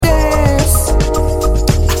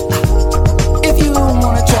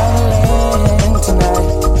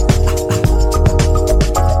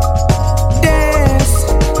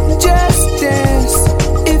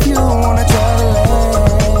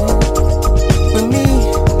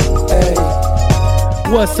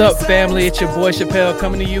What's up, family? It's your boy Chappelle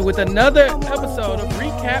coming to you with another episode of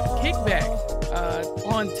Recap Kickback.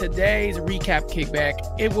 On today's Recap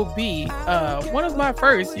Kickback, it will be one of my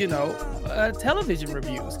first, television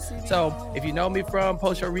reviews. So if you know me from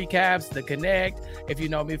post-show recaps, The Connect, if you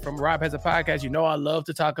know me from Rob Has a Podcast, you know I love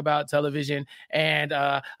to talk about television, and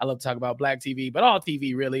I love to talk about Black TV, but all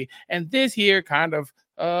TV really. And this here kind of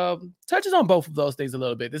touches on both of those things a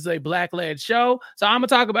little bit. This is a Black-led show, so I'm gonna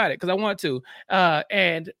talk about it because I want to.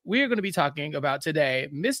 And we're going to be talking about today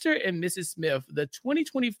Mr. and Mrs. Smith, the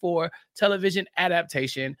 2024 television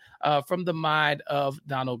adaptation from the mind of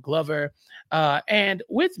Donald Glover. And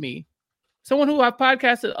with me, someone who I've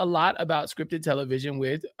podcasted a lot about scripted television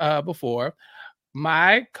with before,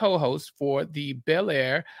 my co-host for the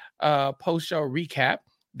Bel-Air post-show recap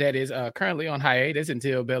that is currently on hiatus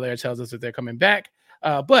until Bel-Air tells us that they're coming back.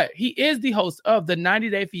 But he is the host of the 90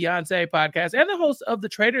 Day Fiance podcast and the host of the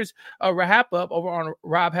Traders Wrap Up over on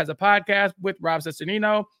Rob Has a Podcast with Rob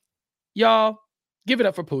Cesternino. Y'all, give it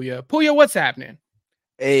up for Puya. Puya, what's happening?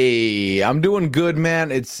 Hey, I'm doing good,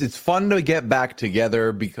 man. It's fun to get back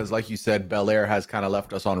together because, like you said, Bel-Air has kind of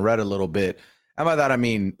left us on red a little bit. And by that, I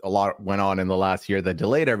mean a lot went on in the last year that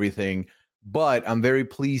delayed everything. But I'm very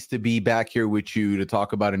pleased to be back here with you to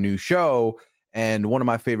talk about a new show and one of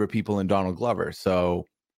my favorite people in Donald Glover. So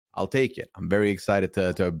I'll take it. I'm very excited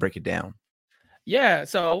to break it down. Yeah,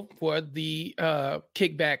 so for the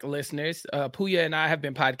kickback listeners, Puya and I have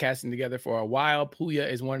been podcasting together for a while. Puya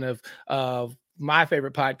is one of my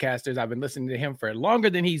favorite podcasters. I've been listening to him for longer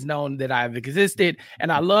than he's known that I've existed.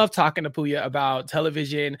 And I love talking to Puya about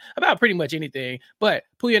television, about pretty much anything. But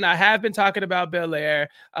Puya and I have been talking about Bel-Air,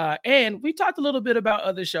 and we talked a little bit about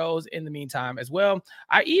other shows in the meantime as well.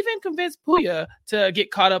 I even convinced Puya to get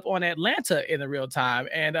caught up on Atlanta in the real time.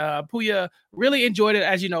 And Puya really enjoyed it.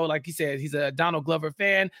 As you know, like he said, he's a Donald Glover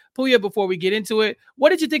fan. Puya, before we get into it, what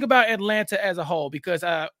did you think about Atlanta as a whole? Because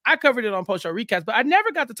I covered it on post-show recaps, but I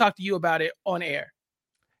never got to talk to you about it on air.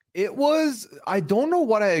 I don't know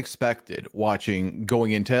what I expected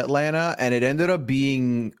going into Atlanta, and it ended up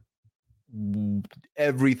being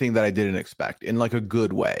everything that I didn't expect in like a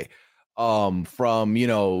good way. From,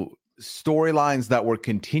 storylines that were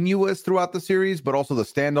continuous throughout the series, but also the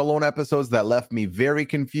standalone episodes that left me very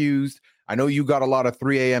confused. I know you got a lot of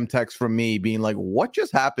 3 a.m. texts from me being like, what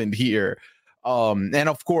just happened here? And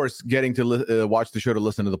of course, getting to watch the show to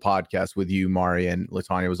listen to the podcast with you, Mari, and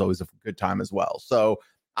Latanya was always a good time as well. So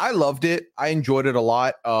I loved it. I enjoyed it a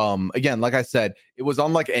lot. Again, like I said, it was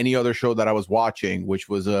unlike any other show that I was watching, which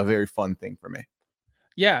was a very fun thing for me.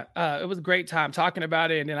 Yeah, it was a great time talking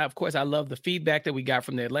about it. And then, of course, I love the feedback that we got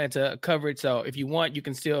from the Atlanta coverage. So if you want, you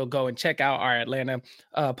can still go and check out our Atlanta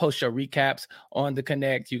post-show recaps on The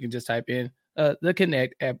Connect. You can just type in The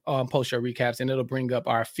Connect on post-show recaps, and it'll bring up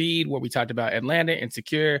our feed where we talked about Atlanta,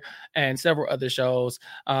 Insecure, and several other shows,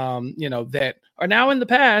 that are now in the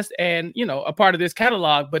past and, a part of this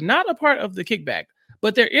catalog, but not a part of the kickback.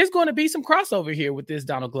 But there is going to be some crossover here with this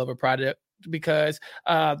Donald Glover project because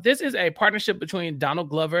this is a partnership between Donald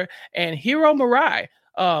Glover and Hiro Murai.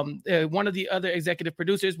 One of the other executive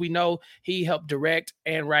producers. We know he helped direct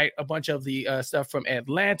and write a bunch of the stuff from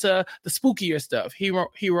Atlanta, the spookier stuff. Hiro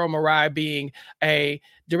Murai being a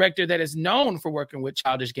director that is known for working with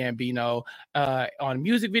Childish Gambino on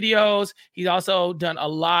music videos. He's also done a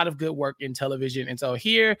lot of good work in television. And so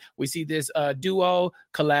here we see this duo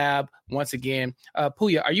collab once again.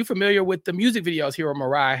 Puya, are you familiar with the music videos Hiro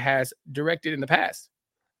Murai has directed in the past?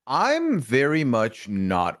 I'm very much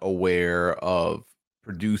not aware of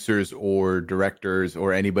producers or directors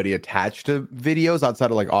or anybody attached to videos outside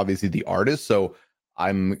of like obviously the artist. So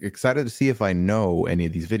I'm excited to see if I know any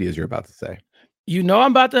of these videos you're about to say.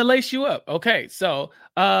 I'm about to lace you up. Okay, so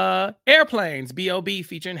Airplanes, B.O.B.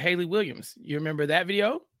 featuring Hayley Williams. You remember that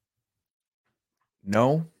video?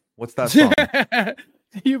 No. What's that song?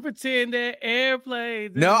 You pretend that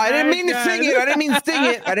airplanes. No, I didn't mean to sing it. I didn't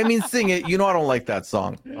mean sing it. I don't like that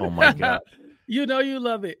song. Oh my God. You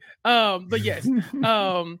love it. But yes,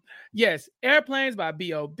 yes, Airplanes by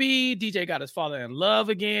B.O.B. DJ Got Us Falling in Love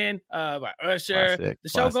Again by Usher. The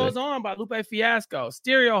Show Goes On by Lupe Fiasco.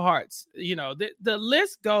 Stereo Hearts. The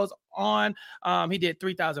list goes on. He did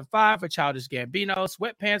 3005 for Childish Gambino,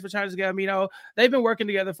 Sweatpants for Childish Gambino. They've been working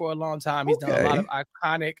together for a long time. He's done a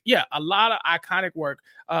lot of iconic work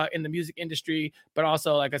in the music industry, but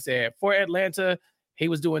also, like I said, for Atlanta, he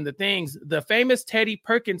was doing the things. The famous Teddy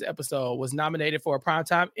Perkins episode was nominated for a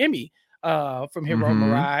Primetime Emmy from Hiro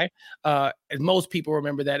Murai. As most people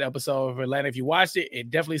remember that episode of Atlanta. If you watched it,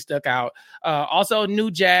 it definitely stuck out. Also,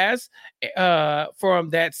 New Jazz from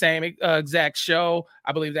that same exact show.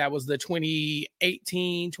 I believe that was the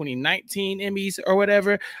 2018, 2019 Emmys or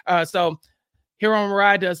whatever. So Hiro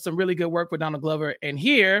Murai does some really good work with Donald Glover. And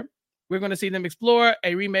here, we're going to see them explore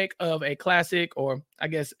a remake of a classic, or I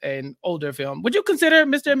guess an older film. Would you consider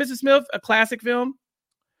Mr. and Mrs. Smith a classic film?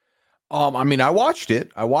 I mean, I watched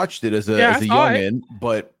it. I watched it as a youngin',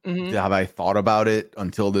 but have I thought about it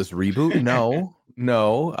until this reboot? No.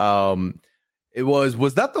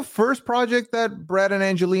 Was that the first project that Brad and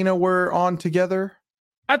Angelina were on together?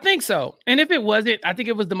 I think so. And if it wasn't, I think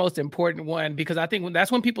it was the most important one, because I think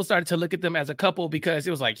that's when people started to look at them as a couple, because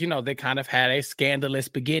it was like, they kind of had a scandalous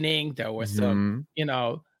beginning. There was some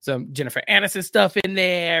Jennifer Aniston stuff in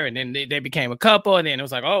there, and then they became a couple, and then it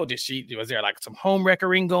was like, oh, was there like some home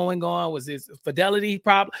wrecking going on? Was this a fidelity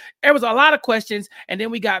problem? There was a lot of questions, and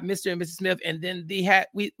then we got Mr. and Mrs. Smith, and then we had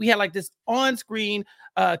like this on-screen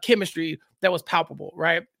chemistry that was palpable,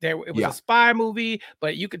 right? It was a spy movie,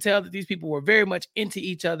 but you could tell that these people were very much into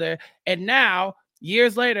each other. And now,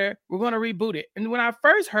 years later, we're going to reboot it. And when I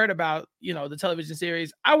first heard about, the television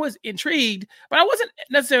series, I was intrigued, but I wasn't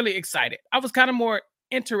necessarily excited. I was kind of more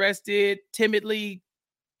interested, timidly,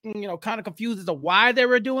 kind of confused as to why they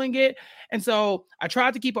were doing it. And so I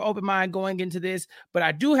tried to keep an open mind going into this, but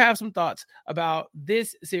I do have some thoughts about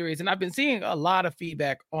this series. And I've been seeing a lot of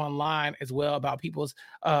feedback online as well about people's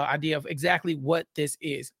idea of exactly what this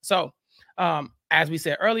is. So as we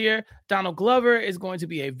said earlier, Donald Glover is going to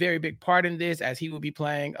be a very big part in this, as he will be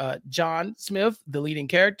playing John Smith, the leading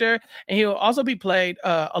character. And he'll also be played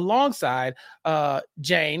alongside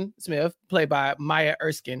Jane Smith, played by Maya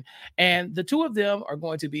Erskine. And the two of them are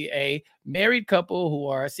going to be a married couple who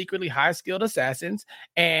are secretly high-skilled assassins,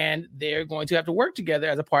 and they're going to have to work together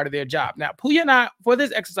as a part of their job. Now, Puya and I, for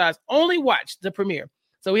this exercise, only watched the premiere.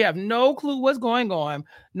 So we have no clue what's going on.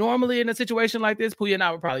 Normally in a situation like this, Puya and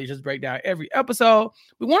I would probably just break down every episode.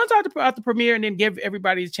 We want to talk about the premiere and then give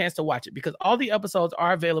everybody a chance to watch it, because all the episodes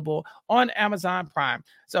are available on Amazon Prime.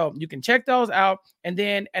 So you can check those out. And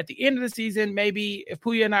then at the end of the season, maybe if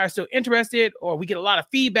Puya and I are still interested, or we get a lot of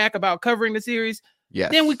feedback about covering the series,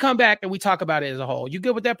 then we come back and we talk about it as a whole. You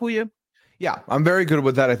good with that, Puya? Yeah, I'm very good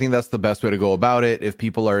with that. I think that's the best way to go about it. If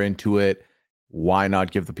people are into it, why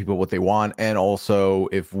not give the people what they want? And also,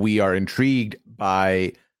 if we are intrigued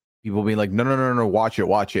by people being like, no, watch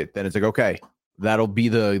it, then it's like, okay, that'll be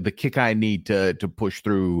the kick I need to push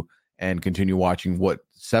through and continue watching. What,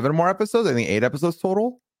 7 more episodes? I think 8 episodes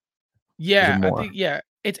total. Yeah, I think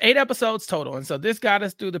it's 8 episodes total. And so this got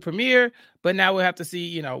us through the premiere, but now we'll have to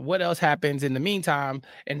see, what else happens in the meantime,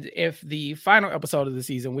 and if the final episode of the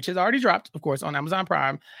season, which has already dropped, of course, on Amazon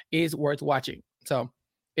Prime, is worth watching. So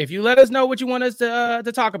if you let us know what you want us to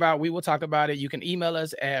talk about, we will talk about it. You can email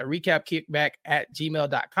us at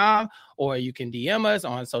recapkickback@gmail.com, or you can DM us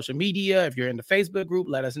on social media. If you're in the Facebook group,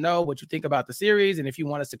 let us know what you think about the series and if you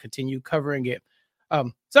want us to continue covering it.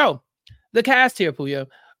 So the cast here, Puya,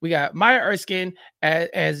 we got Maya Erskine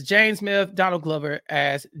as Jane Smith, Donald Glover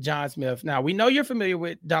as John Smith. Now, we know you're familiar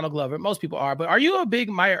with Donald Glover. Most people are, but are you a big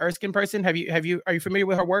Maya Erskine person? Are you familiar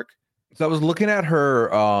with her work? So I was looking at her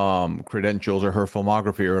credentials or her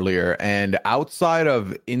filmography earlier, and outside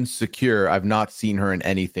of Insecure, I've not seen her in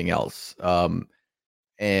anything else.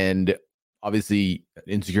 And obviously,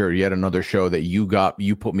 Insecure, yet another show that you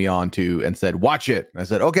put me on to and said, watch it. And I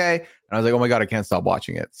said, okay. And I was like, oh my God, I can't stop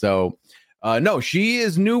watching it. So no, she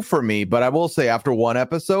is new for me, but I will say after one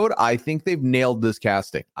episode, I think they've nailed this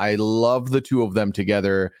casting. I love the two of them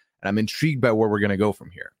together, and I'm intrigued by where we're going to go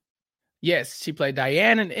from here. Yes, she played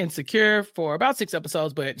Diane in Insecure for about 6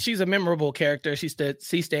 episodes, but she's a memorable character. She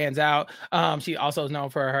stands out. She also is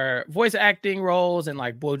known for her voice acting roles in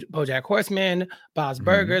like BoJack Horseman, Bob's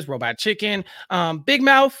Burgers, Robot Chicken, Big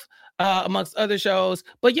Mouth, amongst other shows.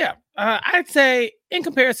 But yeah, I'd say in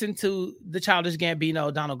comparison to the Childish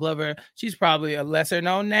Gambino, Donald Glover, she's probably a lesser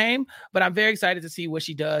known name, but I'm very excited to see what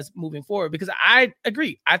she does moving forward, because I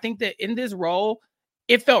agree. I think that in this role,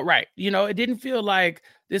 it felt right. It didn't feel like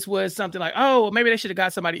this was something like, oh, well, maybe they should have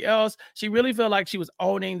got somebody else. She really felt like she was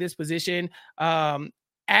owning this position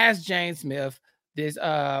as Jane Smith. This,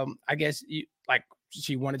 I guess,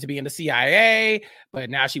 she wanted to be in the CIA, but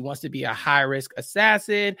now she wants to be a high-risk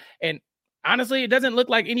assassin. And honestly, it doesn't look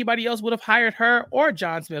like anybody else would have hired her or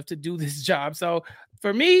John Smith to do this job. So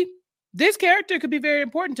for me, this character could be very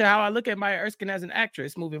important to how I look at Maya Erskine as an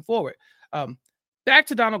actress moving forward. Back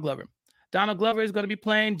to Donald Glover. Donald Glover is going to be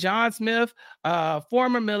playing John Smith,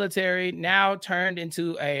 former military, now turned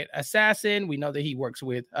into an assassin. We know that he works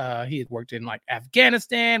with, he had worked in like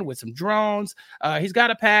Afghanistan with some drones. He's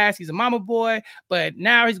got a past. He's a mama boy, but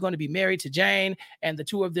now he's going to be married to Jane, and the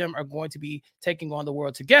two of them are going to be taking on the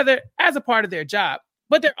world together as a part of their job.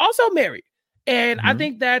 But they're also married. And I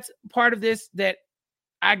think that's part of this that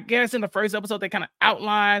I guess in the first episode, they kind of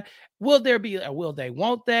outline, will there be a will they,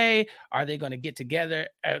 won't they? Are they going to get together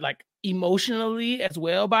like emotionally as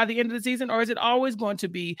well by the end of the season? Or is it always going to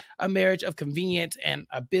be a marriage of convenience and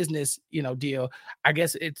a business, deal? I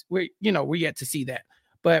guess we're yet to see that.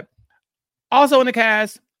 But also in the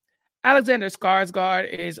cast, Alexander Skarsgård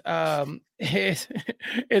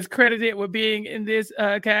is credited with being in this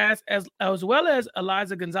cast as well as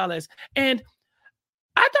Eliza Gonzalez. And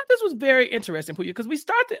I thought this was very interesting, Puya, because we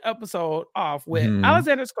start the episode off with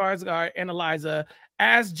Alexander Skarsgård and Eliza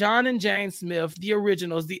as John and Jane Smith, the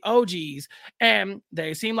originals, the OGs, and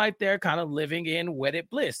they seem like they're kind of living in wedded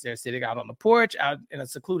bliss. They're sitting out on the porch, out in a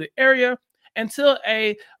secluded area, until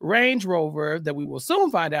a Range Rover that we will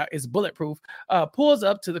soon find out is bulletproof pulls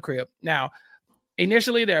up to the crib. Now,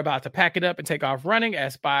 initially, they're about to pack it up and take off running,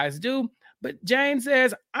 as spies do, but Jane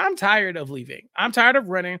says, I'm tired of leaving. I'm tired of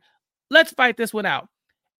running. Let's fight this one out.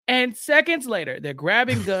 And seconds later, they're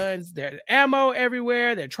grabbing guns, there's ammo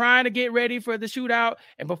everywhere, they're trying to get ready for the shootout,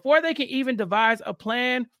 and before they can even devise a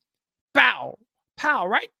plan, pow,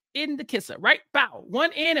 right in the kisser, right? Pow,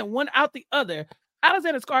 one in and one out the other.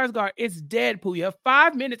 Alexander Skarsgård is dead, Puya,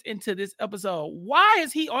 5 minutes into this episode. Why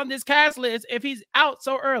is he on this cast list if he's out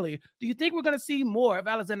so early? Do you think we're going to see more of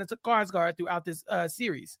Alexander Skarsgård throughout this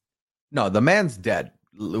series? No, the man's dead.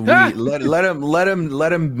 Let him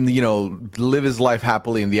live his life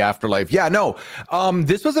happily in the afterlife. Yeah, no.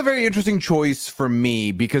 This was a very interesting choice for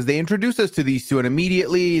me because they introduced us to these two, and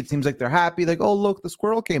immediately it seems like they're happy. Like, oh, look, the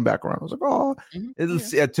squirrel came back around. I was like, oh,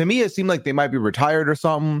 to me, it seemed like they might be retired or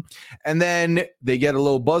something. And then they get a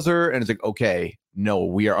little buzzer, and it's like, okay, no,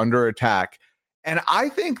 we are under attack. And I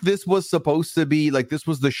think this was supposed to be like, this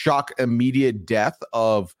was the shock, immediate death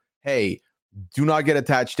of, hey, do not get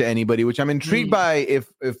attached to anybody, which I'm intrigued by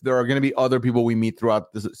if there are going to be other people we meet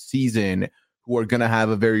throughout this season who are going to have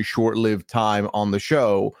a very short-lived time on the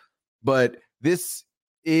show. But this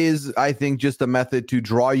is, I think, just a method to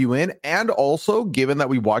draw you in. And also, given that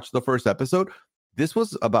we watched the first episode, this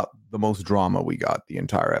was about the most drama we got the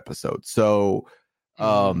entire episode. So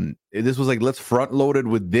this was like, let's front load it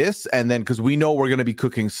with this. And then, because we know we're going to be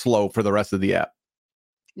cooking slow for the rest of the app.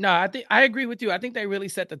 No, I agree with you. I think they really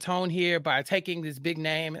set the tone here by taking this big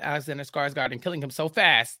name, Alexander Skarsgård, and killing him so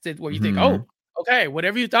fast where you think, oh, okay,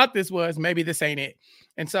 whatever you thought this was, maybe this ain't it.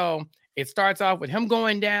 And so it starts off with him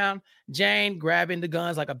going down, Jane grabbing the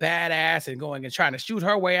guns like a badass and going and trying to shoot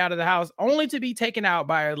her way out of the house, only to be taken out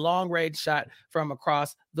by a long-range shot from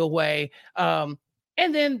across the way. And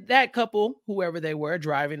then that couple, whoever they were,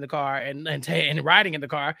 driving the car and riding in the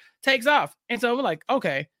car, takes off. And so we're like,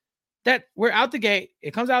 okay, that we're out the gate. It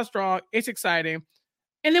comes out strong. It's exciting.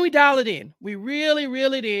 And then we dial it in. We really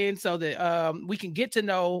reel it in so that we can get to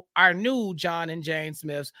know our new John and Jane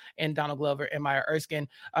Smiths and Donald Glover and Maya Erskine.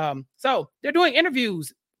 So they're doing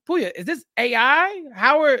interviews. Puya, is this AI?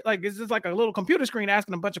 Is this like a little computer screen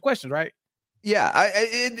asking a bunch of questions, right? Yeah,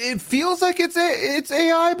 it feels like it's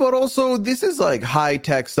AI, but also this is like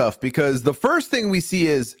high-tech stuff because the first thing we see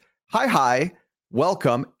is, hi,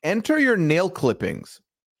 welcome, enter your nail clippings.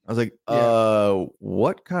 I was like,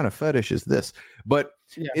 what kind of fetish is this? But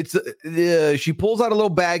it's she pulls out a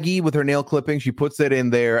little baggie with her nail clipping. She puts it in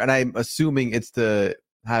there, and I'm assuming it's to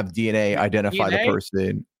have DNA identify the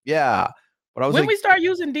person. Yeah, but I was when we start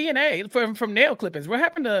using DNA from nail clippings, what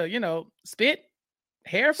happened to spit,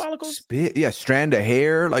 hair follicles? Spit, strand of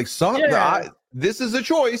hair, like some. This is a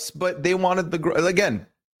choice, but they wanted again,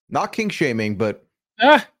 not kink shaming, but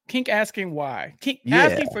kink asking why,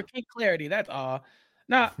 asking for kink clarity. That's all.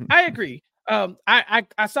 Now, I agree. I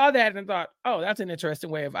saw that and thought, oh, that's an interesting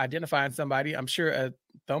way of identifying somebody. I'm sure a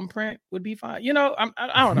thumbprint would be fine.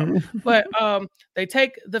 I don't know. But they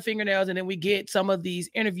take the fingernails and then we get some of these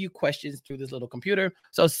interview questions through this little computer.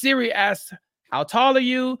 So Siri asks, how tall are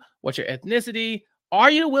you? What's your ethnicity?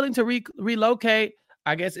 Are you willing to relocate?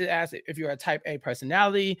 I guess it asks if you're a type A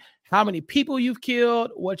personality, how many people you've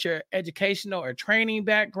killed, what's your educational or training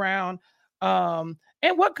background, and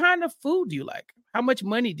what kind of food do you like? How much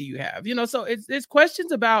money do you have? So it's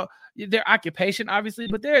questions about their occupation, obviously,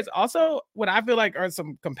 but there's also what I feel like are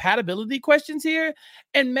some compatibility questions here.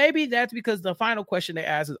 And maybe that's because the final question they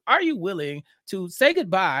ask is, are you willing to say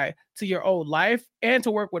goodbye to your old life and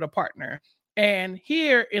to work with a partner? And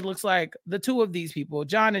here it looks like the two of these people,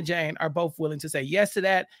 John and Jane, are both willing to say yes to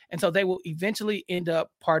that. And so they will eventually end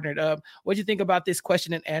up partnered up. What do you think about this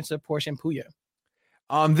question and answer portion, Puya?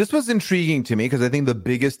 This was intriguing to me because I think the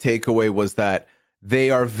biggest takeaway was that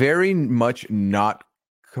they are very much not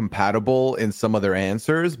compatible in some of their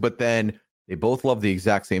answers, but then they both love the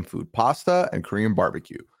exact same food, pasta and Korean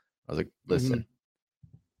barbecue. I was like, listen,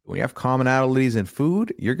 when you have commonalities in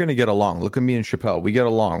food, you're going to get along. Look at me and Chappelle. We get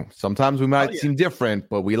along. Sometimes we might seem different,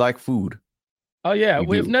 but we like food. Oh, yeah.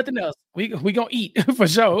 If nothing else, we going to eat for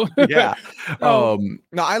sure. Yeah. No,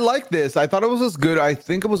 I like this. I thought it was just good. I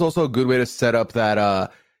think it was also a good way to set up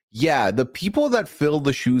that, the people that filled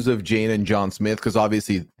the shoes of Jane and John Smith, because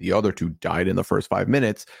obviously the other two died in the first 5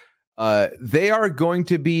 minutes, they are going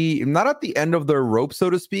to be not at the end of their rope, so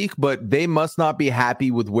to speak, but they must not be happy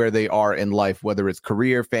with where they are in life, whether it's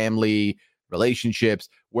career, family, relationships,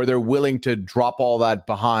 where they're willing to drop all that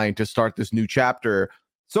behind to start this new chapter.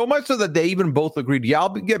 So much so that they even both agreed, I'll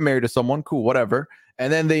get married to someone, cool, whatever.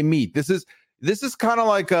 And then they meet. This is kind of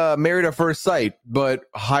like Married at First Sight, but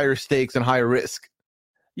higher stakes and higher risk.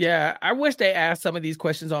 Yeah, I wish they asked some of these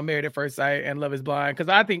questions on Married at First Sight and Love is Blind, because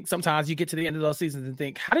I think sometimes you get to the end of those seasons and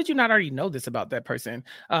think, how did you not already know this about that person?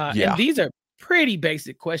 And these are pretty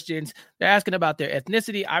basic questions. They're asking about their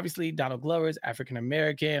ethnicity. Obviously, Donald Glover's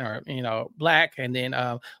African-American or, Black. And then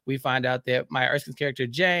we find out that Maya Erskine's character,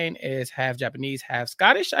 Jane, is half Japanese, half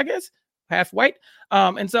Scottish, I guess, half white.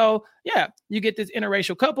 And so, you get this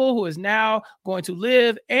interracial couple who is now going to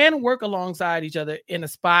live and work alongside each other in a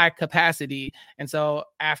spy capacity. And so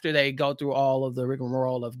after they go through all of the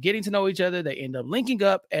rigmarole of getting to know each other, they end up linking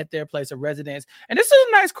up at their place of residence. And this is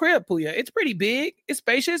a nice crib, Puya. It's pretty big. It's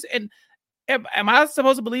spacious. And am I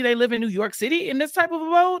supposed to believe they live in New York City in this type of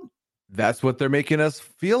abode? That's what they're making us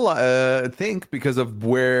feel, think, because of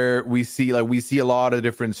where we see a lot of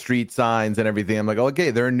different street signs and everything. I'm like,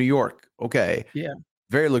 okay, they're in New York. Okay. Yeah.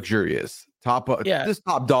 Very luxurious. This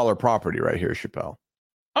top dollar property right here, Chappelle.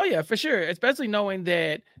 Oh, yeah, for sure. Especially knowing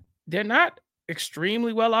that they're not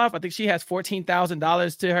extremely well off. I think she has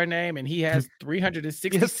 $14,000 to her name and he has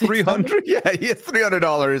 $360. Yes, $300. Yeah, he has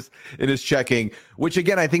 $300 in his checking, which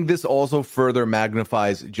again, I think this also further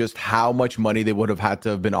magnifies just how much money they would have had to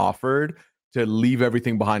have been offered to leave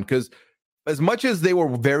everything behind. Because as much as they were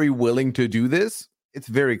very willing to do this, it's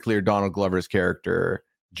very clear Donald Glover's character,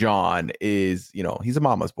 John, is, he's a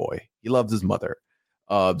mama's boy. He loves his mother.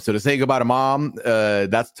 So to say goodbye to mom,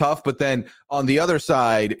 that's tough. But then on the other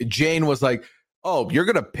side, Jane was like, oh, you're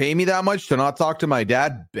going to pay me that much to not talk to my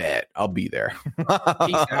dad? Bet I'll be there.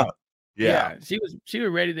 Peace out. Yeah. She was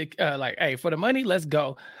ready to hey, for the money, let's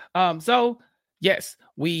go. So yes,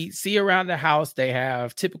 we see around the house, they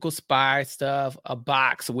have typical spy stuff, a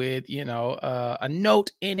box with, a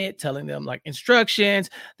note in it telling them like instructions.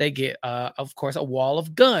 They get, of course, a wall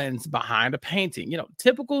of guns behind a painting,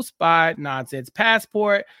 typical spy nonsense,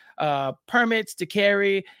 passport, permits to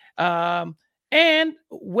carry, and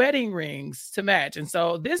wedding rings to match. And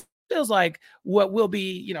so this feels like what will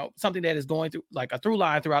be, something that is going through like a through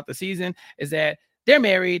line throughout the season is that they're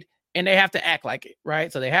married and they have to act like it,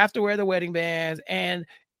 right? So they have to wear the wedding bands and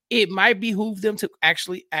it might behoove them to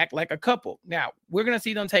actually act like a couple. Now, we're going to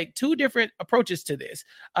see them take two different approaches to this.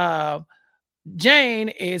 Jane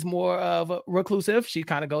is more of a reclusive. She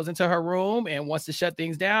kind of goes into her room and wants to shut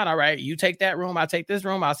things down. All right, you take that room, I'll take this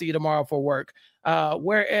room. I'll see you tomorrow for work.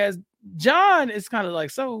 Whereas John is kind of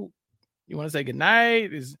like, so you want to say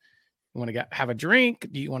goodnight? You want to have a drink?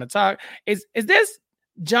 Do you want to talk? Is this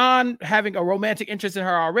John having a romantic interest in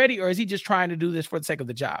her already, or is he just trying to do this for the sake of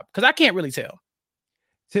the job? Because I can't really tell.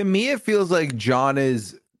 To me, it feels like John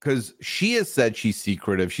is, because she has said she's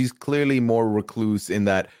secretive. She's clearly more recluse in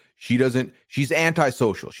that she's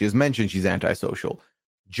antisocial. She has mentioned she's antisocial.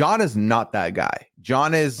 John is not that guy.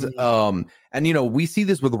 John is, and we see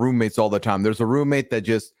this with roommates all the time. There's a roommate that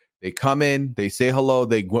they come in, they say hello,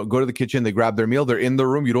 they go to the kitchen, they grab their meal, they're in the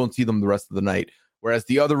room, you don't see them the rest of the night. Whereas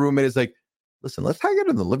the other roommate is like, listen, let's hang out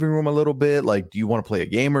in the living room a little bit. Like, do you want to play a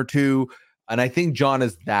game or two? And I think John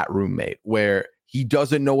is that roommate where he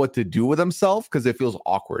doesn't know what to do with himself because it feels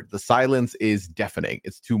awkward. The silence is deafening.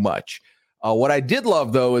 It's too much. What I did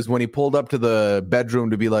love, though, is when he pulled up to the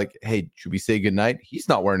bedroom to be like, hey, should we say goodnight? He's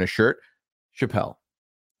not wearing a shirt. Chappelle,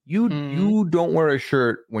 you don't wear a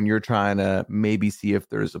shirt when you're trying to maybe see if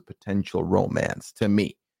there's a potential romance, to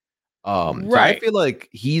me. Right. So I feel like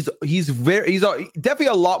he's definitely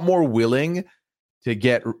a lot more willing to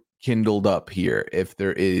get kindled up here if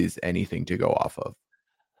there is anything to go off of.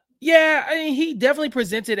 Yeah, I mean, he definitely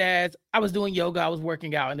presented as I was doing yoga, I was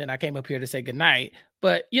working out, and then I came up here to say goodnight.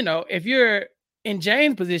 But, if you're in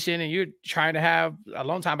Jane's position and you're trying to have a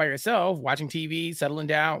long time by yourself, watching TV, settling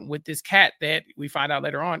down with this cat that we find out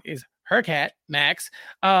later on is her cat, Max,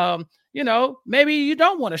 maybe you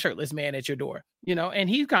don't want a shirtless man at your door, and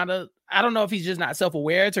he's kind of, I don't know if he's just not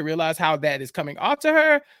self-aware to realize how that is coming off to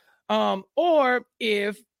her, or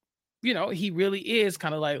if, he really is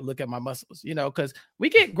kind of like, look at my muscles, because we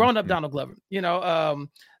get grown up Donald Glover,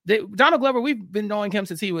 Donald Glover, we've been knowing him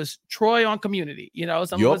since he was Troy on Community.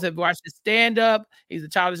 Some of us have watched his stand-up. He's a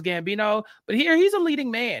Childish Gambino, but here he's a leading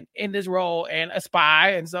man in this role and a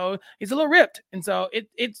spy, and so he's a little ripped. And so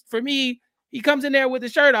it's for me, he comes in there with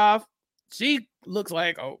his shirt off. She looks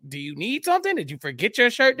like, oh, do you need something? Did you forget your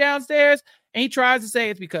shirt downstairs? And he tries to say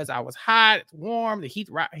it's because I was hot, it's warm, the heat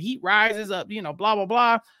rises up, blah, blah,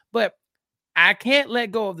 blah. But I can't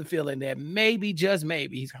let go of the feeling that maybe, just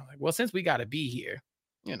maybe, he's kind of like, well, since we got to be here,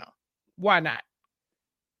 why not?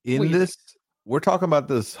 We're talking about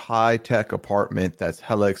this high-tech apartment that's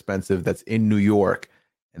hella expensive, that's in New York,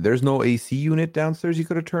 and there's no AC unit downstairs you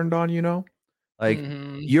could have turned on, Like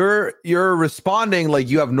you're responding like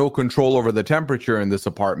you have no control over the temperature in this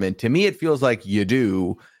apartment. To me, it feels like you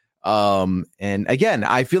do. And again,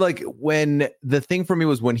 I feel like when the thing for me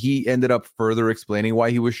was when he ended up further explaining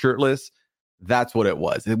why he was shirtless, that's what it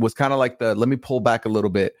was. It was kind of like let me pull back a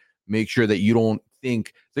little bit, make sure that you don't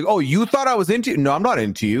think like, oh, you thought I was into you. No, I'm not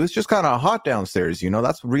into you. It's just kind of hot downstairs.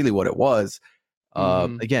 That's really what it was.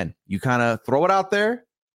 Again, you kind of throw it out there.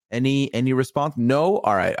 Any response? No.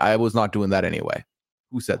 All right. I was not doing that anyway.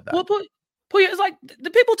 Who said that? Well, it's like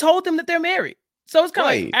the people told them that they're married. So it's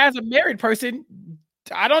kind of like, as a married person,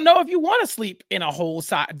 I don't know if you want to sleep in a whole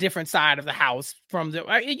different side of the house from the,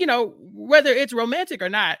 whether it's romantic or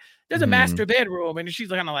not. There's a master bedroom, and she's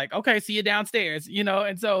kind of like, okay, see you downstairs,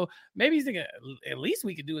 and so maybe he's thinking at least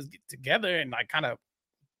we could do is get together and like kind of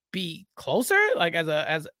be closer, like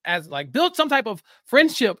as like build some type of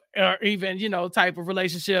friendship or even, type of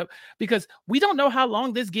relationship, because we don't know how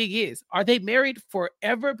long this gig is. Are they married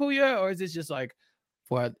forever, Puya, or is this just like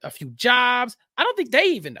for a few jobs? I don't think they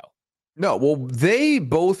even know. No, well, they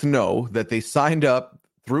both know that they signed up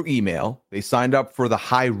through email. They signed up for the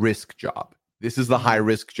high risk job. This is the high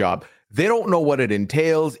risk job. They don't know what it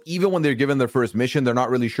entails. Even when they're given their first mission, they're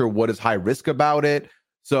not really sure what is high risk about it.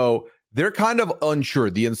 So they're kind of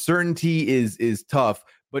unsure. The uncertainty is tough.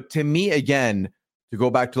 But to me, again, to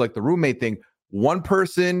go back to like the roommate thing, one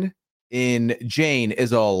person in Jane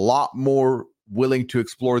is a lot more willing to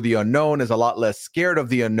explore the unknown, is a lot less scared of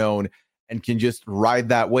the unknown, and can just ride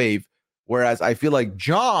that wave. Whereas I feel like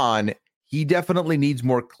John, he definitely needs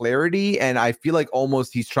more clarity. And I feel like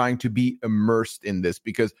almost he's trying to be immersed in this,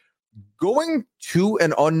 because going to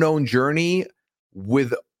an unknown journey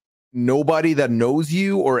with nobody that knows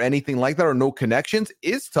you or anything like that, or no connections,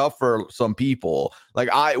 is tough for some people. Like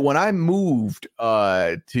when I moved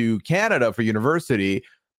to Canada for university,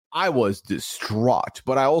 I was distraught.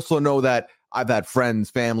 But I also know that I've had friends,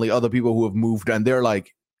 family, other people who have moved, and they're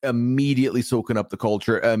like immediately soaking up the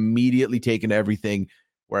culture, immediately taking everything.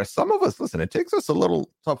 Whereas some of us, listen, it takes us a little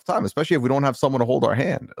tough time, especially if we don't have someone to hold our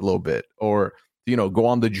hand a little bit, or, go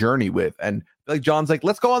on the journey with. And like John's like,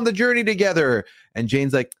 let's go on the journey together. And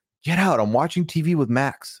Jane's like, get out. I'm watching TV with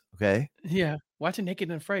Max. Okay. Yeah. Watching Naked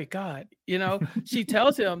and Afraid. God, she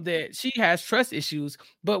tells him that she has trust issues,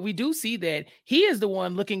 but we do see that he is the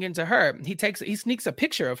one looking into her. He sneaks a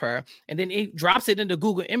picture of her and then he drops it into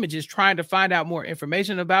Google Images, trying to find out more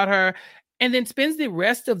information about her, and then spends the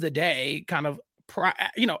rest of the day kind of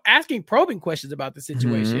asking probing questions about the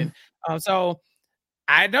situation. So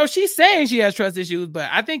I know she's saying she has trust issues, but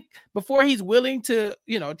I think before he's willing to,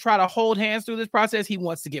 try to hold hands through this process, he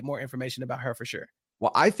wants to get more information about her for sure.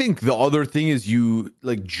 Well, I think the other thing is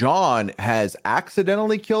John has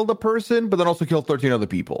accidentally killed a person, but then also killed 13 other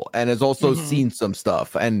people, and has also seen some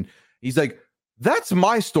stuff. And he's like, that's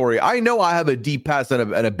my story. I know I have a deep past and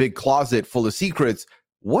a big closet full of secrets.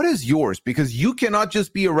 What is yours? Because you cannot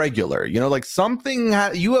just be a regular, like something,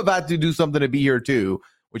 you have had to do something to be here too,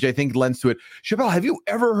 which I think lends to it. Chappelle, have you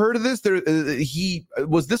ever heard of this?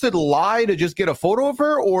 Was this a lie to just get a photo of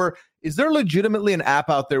her? Or is there legitimately an app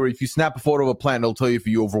out there where if you snap a photo of a plant, it'll tell you if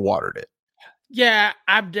you overwatered it? Yeah,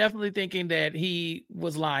 I'm definitely thinking that he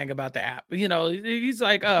was lying about the app. He's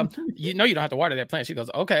like, you don't have to water that plant. She goes,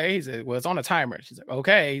 okay. He said, well, it's on a timer. She's like,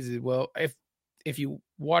 okay. He said, well, if you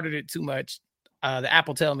watered it too much, the app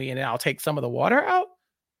will tell me, and then I'll take some of the water out.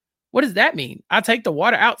 What does that mean? I take the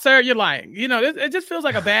water out, sir? You're lying. It just feels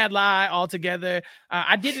like a bad lie altogether.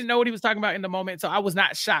 I didn't know what he was talking about in the moment, so I was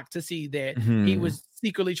not shocked to see that he was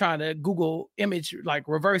secretly trying to Google image, like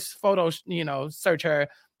reverse photo, search her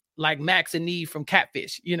like Max and Neve from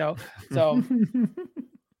Catfish, So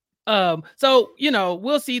So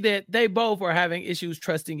we'll see that they both are having issues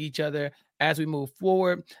trusting each other as we move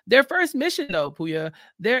forward. Their first mission, though, Puya,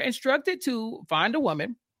 they're instructed to find a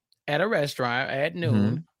woman at a restaurant at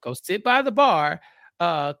noon, go sit by the bar,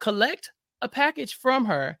 collect a package from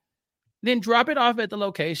her, then drop it off at the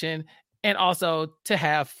location, and also to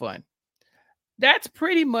have fun. That's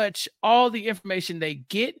pretty much all the information they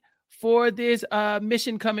get for this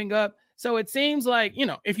mission coming up. So it seems like,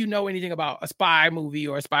 if you know anything about a spy movie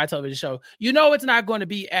or a spy television show, it's not going to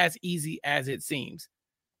be as easy as it seems.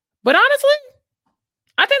 But honestly,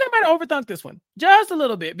 I think they might have overthunk this one just a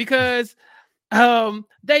little bit because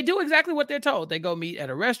they do exactly what they're told. They go meet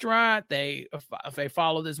at a restaurant. They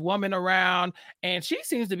follow this woman around, and she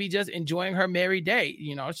seems to be just enjoying her merry day.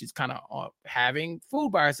 She's kind of having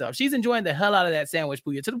food by herself. She's enjoying the hell out of that sandwich,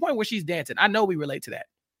 Puya, to the point where she's dancing. I know we relate to that.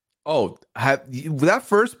 Oh, that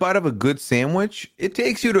first bite of a good sandwich, it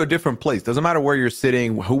takes you to a different place. Doesn't matter where you're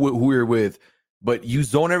sitting, who you're with, but you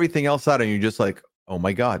zone everything else out, and you're just like, oh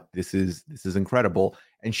my God, this is incredible.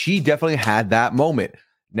 And she definitely had that moment.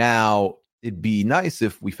 Now, it'd be nice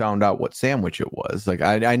if we found out what sandwich it was. Like,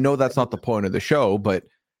 I know that's not the point of the show, but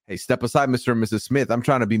hey, step aside, Mr. and Mrs. Smith. I'm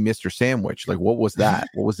trying to be Mr. Sandwich. Like, what was that?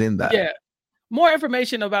 What was in that? Yeah. More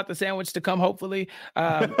information about the sandwich to come, hopefully.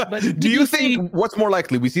 But do you think what's more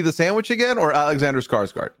likely? We see the sandwich again or Alexander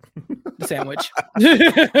Skarsgård? The sandwich.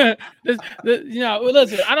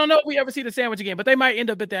 Listen, I don't know if we ever see the sandwich again, but they might end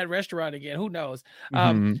up at that restaurant again. Who knows?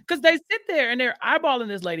 Because they sit there and they're eyeballing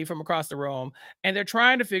this lady from across the room, and they're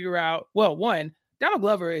trying to figure out, well, one, Donald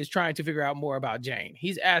Glover is trying to figure out more about Jane.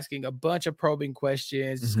 He's asking a bunch of probing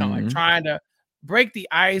questions, just kind of like trying to break the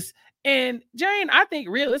ice. And Jane, I think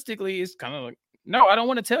realistically is kind of like, no, I don't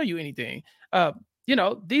want to tell you anything.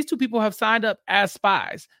 These two people have signed up as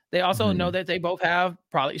spies. They also know that they both have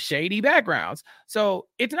probably shady backgrounds. So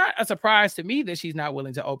it's not a surprise to me that she's not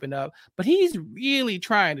willing to open up, but he's really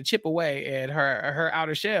trying to chip away at her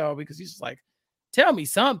outer shell because he's just like, tell me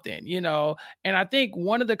something, And I think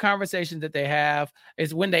one of the conversations that they have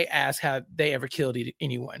is when they ask have they ever killed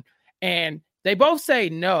anyone. And they both say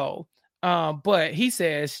no. But he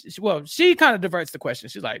says, well, she kind of diverts the question.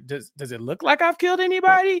 She's like, does it look like I've killed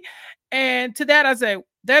anybody? And to that, I say,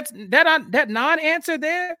 that non-answer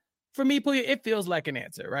there for me, Puya, it feels like an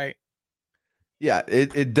answer, right? Yeah,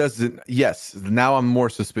 it doesn't. Yes. Now I'm more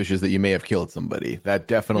suspicious that you may have killed somebody. That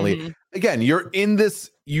definitely, again, you're in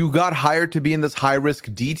this, you got hired to be in this high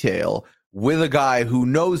risk detail with a guy who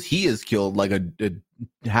knows he has killed like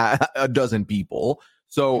a dozen people.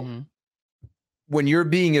 So when you're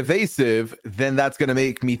being evasive, then that's going to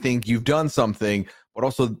make me think you've done something. But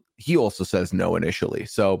also, he also says no initially.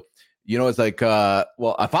 So, it's like,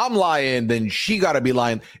 well, if I'm lying, then she got to be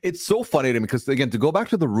lying. It's so funny to me because, again, to go back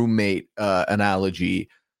to the roommate analogy,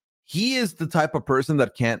 he is the type of person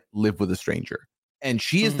that can't live with a stranger. And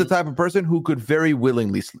she is the type of person who could very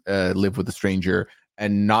willingly live with a stranger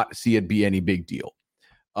and not see it be any big deal.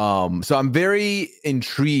 So I'm very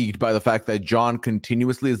intrigued by the fact that John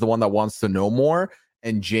continuously is the one that wants to know more,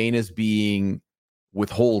 and Jane is being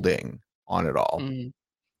withholding on it all.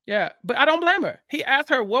 Yeah, but I don't blame her. He asked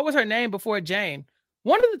her what was her name before Jane.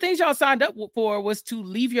 One of the things y'all signed up for was to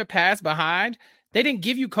leave your past behind. They didn't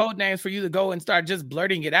give you code names for you to go and start just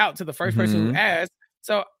blurting it out to the first person who asked.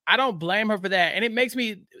 So I don't blame her for that. And it makes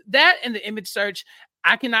me, that and the image search,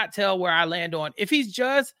 I cannot tell where I land on. If he's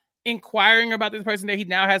just inquiring about this person that he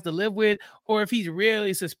now has to live with, or if he's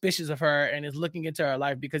really suspicious of her and is looking into her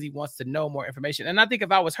life because he wants to know more information. And I think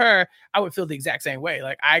if I was her, I would feel the exact same way.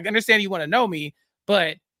 Like, I understand you want to know me,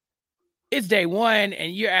 but it's day one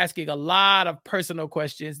and you're asking a lot of personal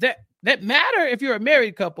questions that matter if you're a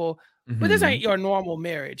married couple, but this ain't your normal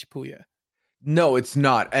marriage, Puya. No, it's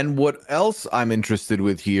not. And what else I'm interested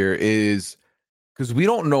with here is, because we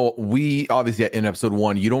don't know, we obviously in episode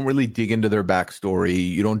 1, you don't really dig into their backstory.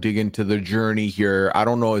 You don't dig into their journey here. I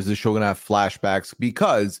don't know, is this show going to have flashbacks?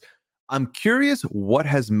 Because I'm curious what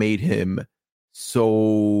has made him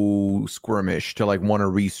so squirmish to like want to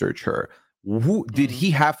research her. Did he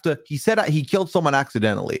have to, he said he killed someone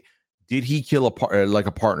accidentally. Did he kill a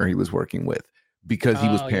partner he was working with because he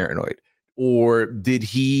was paranoid? Or did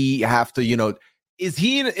he have to,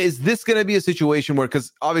 is this going to be a situation where,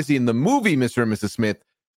 because obviously in the movie, Mr. and Mrs. Smith,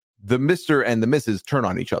 the Mr. and the Mrs. turn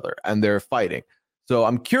on each other and they're fighting. So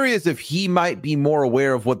I'm curious if he might be more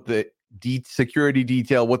aware of what the security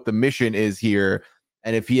detail, what the mission is here.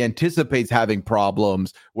 And if he anticipates having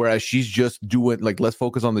problems, whereas she's just doing like, let's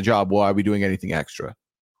focus on the job. Why are we doing anything extra?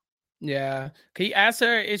 Yeah. He asked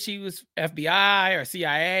her if she was FBI or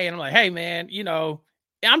CIA. And I'm like, hey man,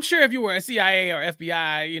 I'm sure if you were a CIA or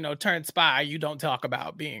FBI, turned spy, you don't talk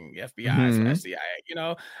about being FBI / CIA.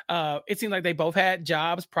 It seemed like they both had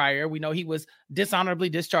jobs prior. We know he was dishonorably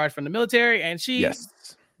discharged from the military, and she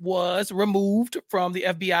was removed from the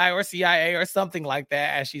FBI or CIA or something like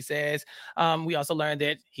that, as she says. We also learned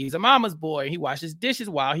that he's a mama's boy. He washes dishes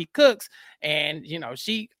while he cooks. And,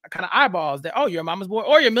 she kind of eyeballs that, oh, you're a mama's boy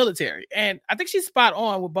or you're military. And I think she's spot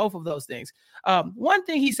on with both of those things. One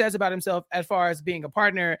thing he says about himself as far as being a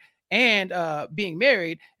partner and being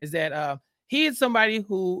married is that he is somebody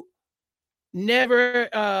who he's never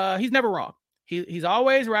wrong. He's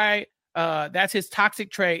always right. That's his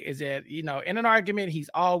toxic trait, is that, in an argument, he's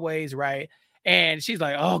always right. And she's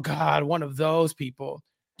like, oh God, one of those people.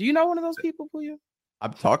 Do you know one of those people, Puya?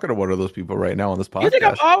 I'm talking to one of those people right now on this podcast. You think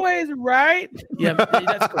I'm always right? Yeah,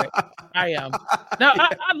 that's correct. I am. Now,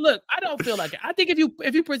 I don't feel like it. I think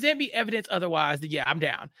if you present me evidence otherwise, then yeah, I'm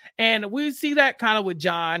down. And we see that kind of with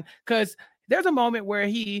John, because there's a moment where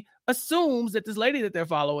he assumes that this lady that they're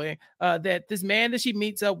following, that this man that she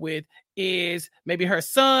meets up with is maybe her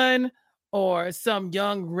son or some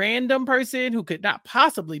young random person who could not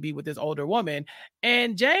possibly be with this older woman.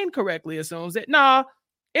 And Jane correctly assumes that, nah,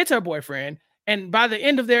 it's her boyfriend. And by the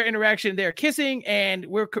end of their interaction, they're kissing, and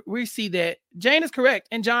we see that Jane is correct,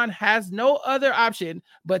 and John has no other option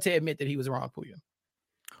but to admit that he was wrong, Puya.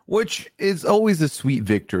 Which is always a sweet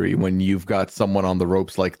victory when you've got someone on the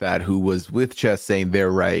ropes like that who was with Chess saying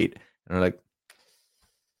they're right. And they're like,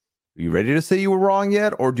 are you ready to say you were wrong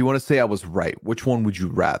yet? Or do you want to say I was right? Which one would you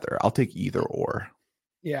rather? I'll take either or.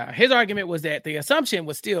 Yeah, his argument was that the assumption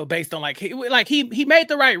was still based on he made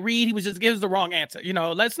the right read. He was just gives the wrong answer.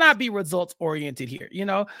 Let's not be results oriented here.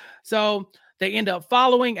 So they end up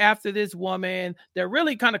following after this woman. They're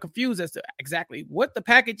really kind of confused as to exactly what the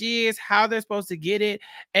package is, how they're supposed to get it.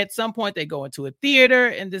 At some point, they go into a theater,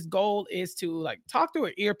 and this goal is to talk through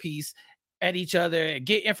an earpiece at each other,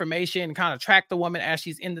 get information, and kind of track the woman as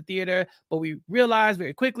she's in the theater. But we realize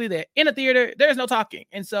very quickly that in a theater, there's no talking.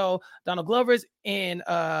 And so Donald Glover's in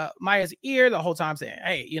Maya's ear the whole time saying,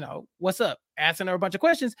 hey, what's up? Asking her a bunch of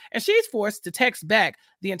questions. And she's forced to text back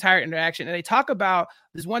the entire interaction. And they talk about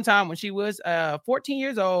this one time when she was 14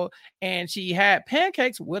 years old and she had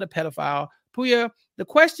pancakes with a pedophile. Puya, the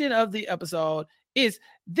question of the episode is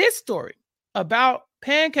this story about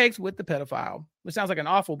pancakes with the pedophile, which sounds like an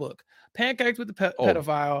awful book. Pancakes with the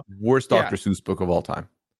pedophile. Worst Dr. Seuss book of all time.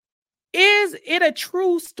 Is it a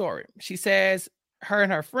true story? She says her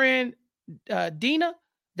and her friend, Dina,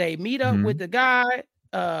 they meet up with the guy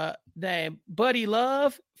named Buddy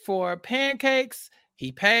Love for pancakes.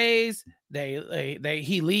 He pays.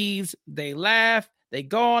 He leaves. They laugh. They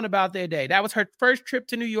go on about their day. That was her first trip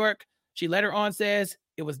to New York. She later on says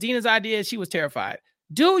it was Dina's idea. She was terrified.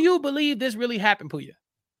 Do you believe this really happened, Puya?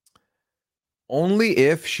 Only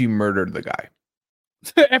if she murdered the guy.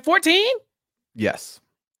 At 14? Yes.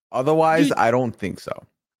 Otherwise, I don't think so.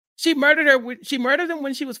 She murdered her. She murdered him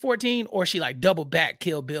when she was 14, or she double back,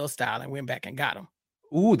 Kill Bill style, and went back and got him.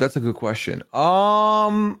 Ooh, that's a good question.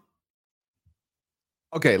 Okay,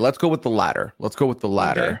 let's go with the latter.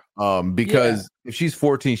 Okay. Because if she's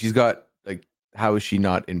 14, she's got how is she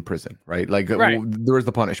not in prison, right? There was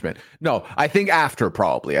the punishment. No, I think after,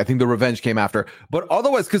 probably. I think the revenge came after. But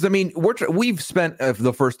otherwise, because we've spent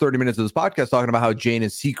the first 30 minutes of this podcast talking about how Jane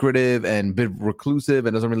is secretive and a bit reclusive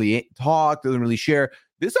and doesn't really talk, doesn't really share.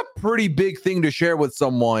 This is a pretty big thing to share with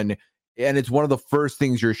someone, and it's one of the first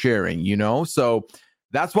things you're sharing, So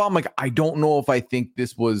that's why I'm I don't know if I think there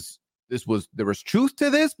was truth to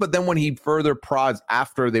this. But then when he further prods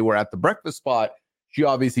after they were at the breakfast spot, she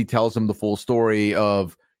obviously tells him the full story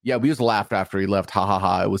of, yeah, we just laughed after he left. Ha ha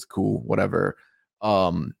ha. It was cool. Whatever.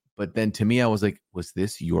 But then to me, I was like, was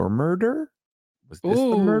this your murder? Was this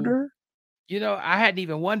the murder? I hadn't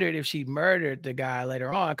even wondered if she murdered the guy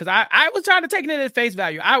later on, because I was trying to take it at face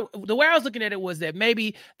value. The way I was looking at it was that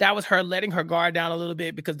maybe that was her letting her guard down a little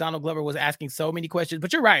bit because Donald Glover was asking so many questions.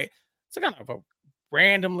 But you're right. It's kind of a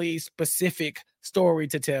randomly specific story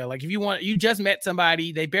to tell. If you just met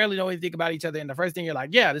somebody, they barely know anything about each other, and the first thing you're like,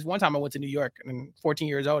 yeah, this one time I went to New York and 14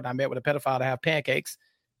 years old and I met with a pedophile to have pancakes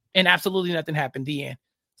and absolutely nothing happened. The end.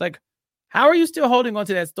 It's how are you still holding on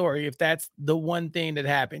to that story if that's the one thing that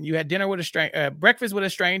happened? You had dinner with breakfast with a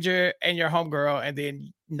stranger and your homegirl, and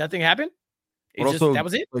then nothing happened. That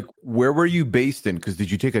was it. Where were you based in? Because did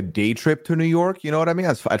you take a day trip to New York? You know what I mean?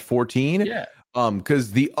 At 14. Yeah.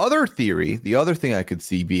 Because the other thing I could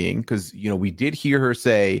see being, because we did hear her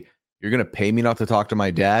say, "You're gonna pay me not to talk to my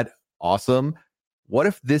dad." Awesome. What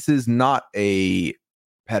if this is not a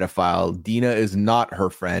pedophile? Dina is not her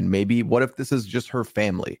friend. Maybe what if this is just her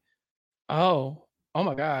family? Oh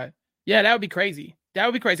my God. Yeah, that would be crazy. That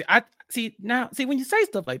would be crazy. I see now. See, when you say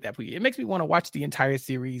stuff like that, it makes me want to watch the entire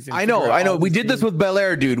series. And I know. We did this with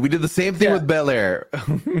Bel-Air, dude. We did the same thing with Bel-Air.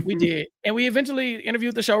 We did, and we eventually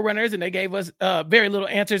interviewed the showrunners, and they gave us very little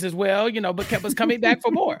answers as well. But kept us coming back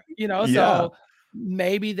for more. So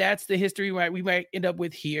maybe that's the history we might end up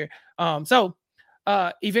with here.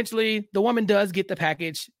 Eventually the woman does get the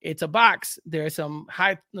package. It's a box. There's some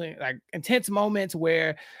intense moments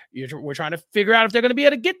where we're trying to figure out if they're going to be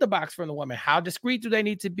able to get the box from the woman. How discreet do they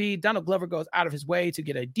need to be? Donald Glover goes out of his way to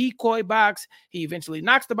get a decoy box. He eventually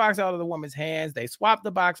knocks the box out of the woman's hands. They swap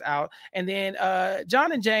the box out, and then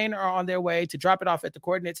John and Jane are on their way to drop it off at the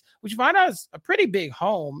coordinates, which you find out is a pretty big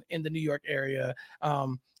home in the New York area.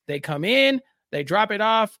 They come in, they drop it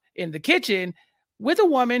off in the kitchen with a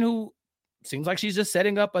woman who seems like she's just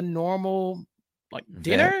setting up a normal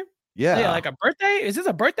dinner. Yeah, like a birthday. Is this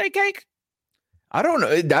a birthday cake? I don't know.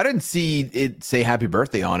 I didn't see it say happy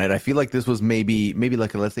birthday on it. I feel like this was maybe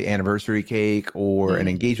like let's say anniversary cake or an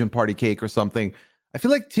engagement party cake or something. I feel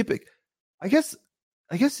like I guess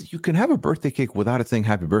you can have a birthday cake without it saying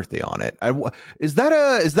happy birthday on it. Are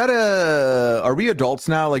we adults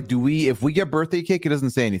now? Like, if we get birthday cake, it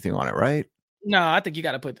doesn't say anything on it, right? No, I think you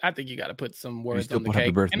got to put some words on the cake.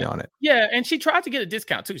 Happy birthday on it. Yeah, and she tried to get a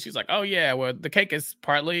discount too. She's like, "Oh yeah, well the cake is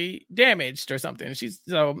partly damaged or something."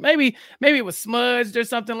 So maybe it was smudged or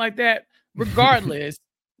something like that. Regardless,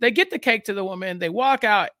 they get the cake to the woman. They walk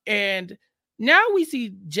out, and now we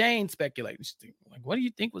see Jane speculating. She's like, "What do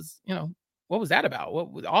you think was what was that about?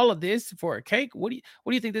 What was all of this for a cake? What do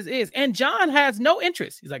you think this is?" And John has no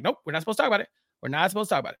interest. He's like, "Nope, we're not supposed to talk about it. We're not supposed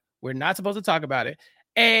to talk about it. We're not supposed to talk about it."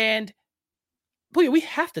 And we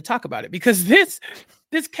have to talk about it because this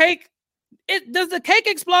cake, does the cake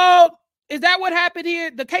explode? Is that what happened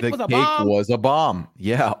here? The cake was a bomb? The cake was a bomb.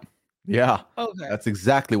 Yeah. Okay. That's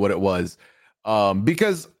exactly what it was.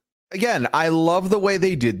 Because again, I love the way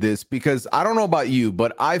they did this because I don't know about you,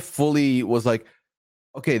 but I fully was like,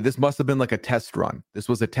 okay, this must have been like a test run. This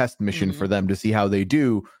was a test mission for them to see how they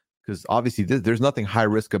do. Because obviously there's nothing high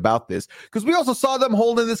risk about this. Because we also saw them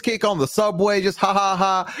holding this cake on the subway, just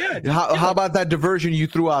ha. Yeah, how about that diversion you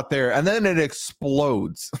threw out there? And then it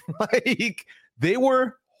explodes. Like they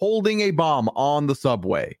were holding a bomb on the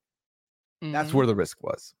subway. That's where the risk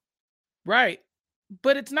was. Right.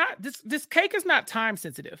 But it's not, this cake is not time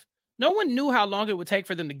sensitive. No one knew how long it would take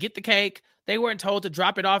for them to get the cake. They weren't told to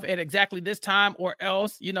drop it off at exactly this time or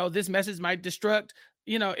else, this message might destruct.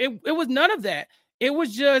 It was none of that. It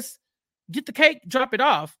was just get the cake, drop it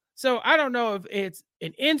off. So I don't know if it's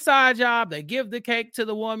an inside job. They give the cake to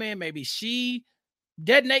the woman. Maybe she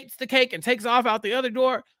detonates the cake and takes off out the other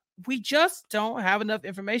door. We just don't have enough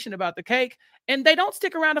information about the cake. And they don't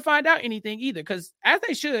stick around to find out anything either. Because as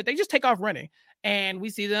they should, they just take off running. And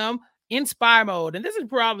we see them in spy mode. And this is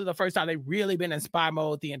probably the first time they've really been in spy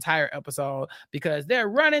mode the entire episode because they're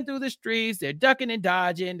running through the streets. They're ducking and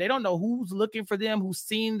dodging. They don't know who's looking for them, who's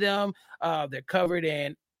seen them. They're covered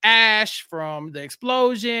in ash from the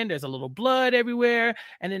explosion. There's a little blood everywhere.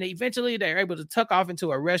 And then eventually they're able to tuck off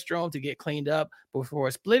into a restroom to get cleaned up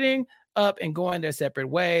before splitting up and going their separate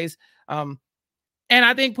ways. And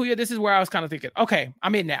I think, Puya, this is where I was kind of thinking, okay,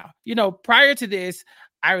 I'm in now. Prior to this,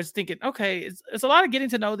 I was thinking, okay, it's a lot of getting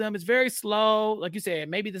to know them. It's very slow. Like you said,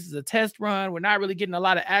 maybe this is a test run. We're not really getting a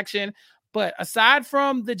lot of action. But aside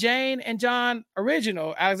from the Jane and John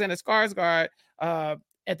original, Alexander Skarsgård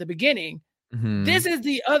at the beginning, this is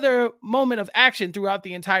the other moment of action throughout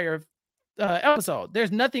the entire episode.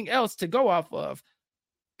 There's nothing else to go off of.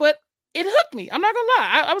 But it hooked me. I'm not going to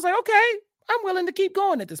lie. I was like, okay, I'm willing to keep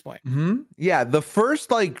going at this point. Yeah, the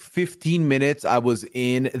first 15 minutes I was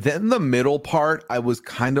in. Then the middle part, I was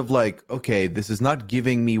kind of like, okay, this is not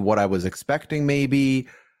giving me what I was expecting maybe.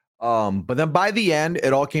 But then by the end,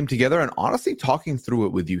 it all came together. And honestly, talking through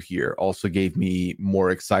it with you here also gave me more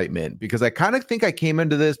excitement because I kind of think I came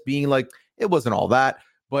into this being like, it wasn't all that.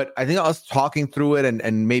 But I think I was talking through it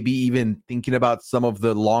and maybe even thinking about some of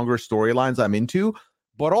the longer storylines I'm into.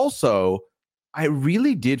 But also, I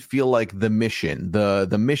really did feel like the mission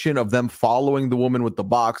of them following the woman with the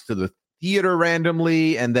box to the theater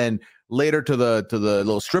randomly and then later to the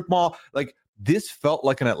little strip mall, like this felt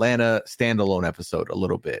like an Atlanta standalone episode a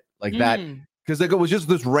little bit like that. Because like it was just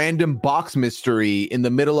this random box mystery in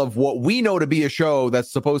the middle of what we know to be a show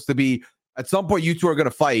that's supposed to be at some point you two are going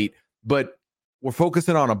to fight, but we're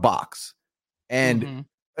focusing on a box. And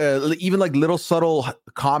even like little subtle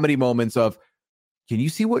comedy moments of, can you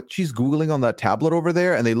see what she's Googling on that tablet over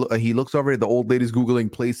there? And he looks over at the old lady's Googling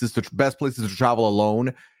best places to travel alone.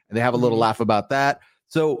 And they have a little laugh about that.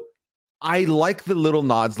 So I like the little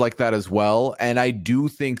nods like that as well. And I do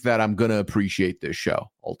think that I'm going to appreciate this show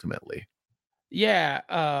ultimately. Yeah,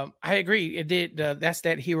 I agree. It did. That's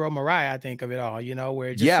that hero Mariah, I think, of it all, where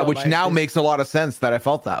it just Yeah, felt which like now this. makes a lot of sense that I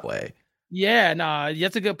felt that way. Yeah, no,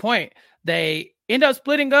 that's a good point. They end up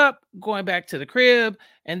splitting up, going back to the crib,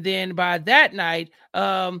 and then by that night,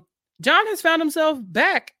 John has found himself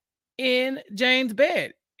back in Jane's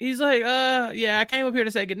bed. He's like, yeah, I came up here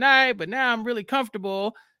to say goodnight, but now I'm really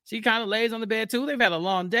comfortable. She kind of lays on the bed too. They've had a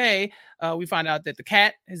long day. We find out that the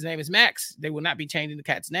cat, his name is Max. They will not be changing the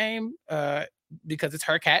cat's name because it's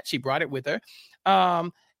her cat. She brought it with her.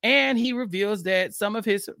 And he reveals that some of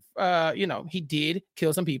his, he did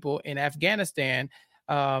kill some people in Afghanistan.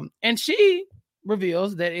 And she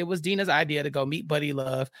reveals that it was Dina's idea to go meet Buddy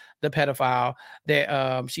Love, the pedophile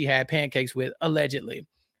that she had pancakes with, allegedly.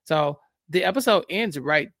 So the episode ends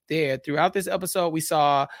right there. Throughout this episode, we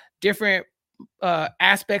saw different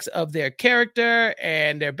aspects of their character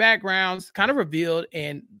and their backgrounds kind of revealed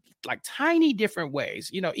in like tiny different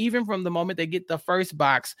ways, even from the moment they get the first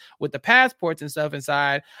box with the passports and stuff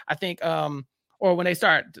inside. I think or when they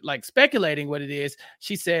start like speculating what it is,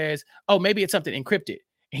 she says, oh, maybe it's something encrypted,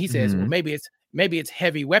 and he says, well, maybe it's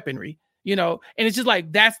heavy weaponry, and it's just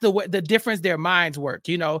like that's the difference their minds work.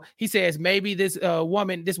 He says maybe this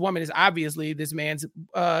woman is obviously this man's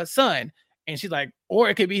son, and she's like, or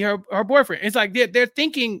it could be her boyfriend. It's like they're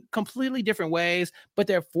thinking completely different ways, but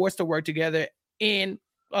they're forced to work together in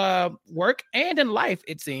work and in life,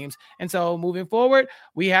 it seems. And so moving forward,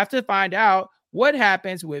 we have to find out what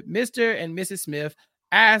happens with Mr. and Mrs. Smith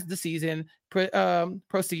as the season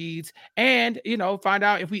proceeds, and find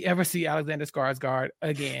out if we ever see Alexander Skarsgård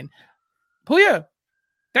again. Puya,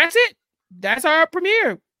 that's it. That's our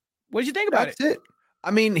premiere. What did you think about it? That's it. I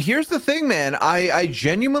mean, here's the thing, man. I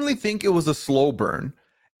genuinely think it was a slow burn.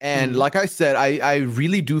 And like I said, I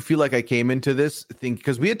really do feel like I came into this thing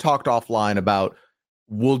because we had talked offline about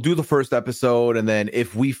we'll do the first episode, and then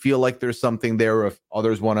if we feel like there's something there, or if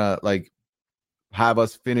others want to like have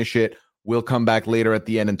us finish it, we'll come back later at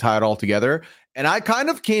the end and tie it all together. And I kind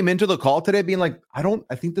of came into the call today being like,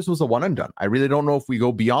 I think this was a one and done. I really don't know if we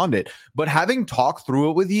go beyond it. But having talked through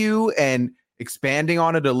it with you and expanding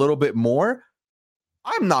on it a little bit more,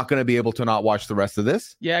 I'm not going to be able to not watch the rest of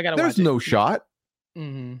this. Yeah, I gotta. There's no shot.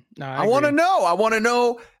 Mm-hmm. No, I want to know. I want to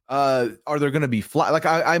know. Are there going to be like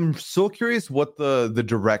I'm so curious what the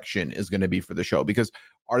direction is going to be for the show, because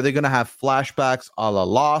are they going to have flashbacks a la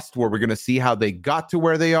Lost where we're going to see how they got to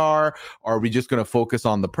where they are? Or are we just going to focus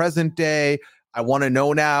on the present day? I want to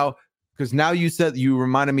know now, because now you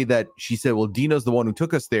reminded me that she said, well, Dina's the one who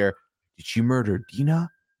took us there. Did she murder Dina?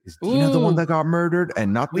 Is Dina the one that got murdered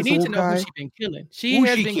and not this old guy? We need to know who she's been killing. She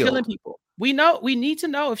has been killing people. We need to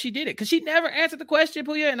know if she did it, because she never answered the question,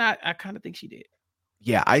 Puya, and I kind of think she did.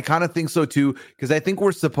 Yeah, I kind of think so too, because I think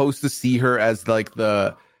we're supposed to see her as like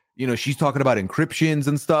the, she's talking about encryptions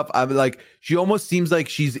and stuff. I'm like, she almost seems like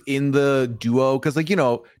she's in the duo, because like,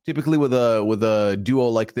 typically with a duo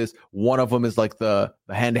like this, one of them is like the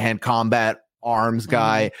hand-to-hand combat arms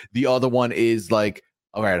guy. The other one is like,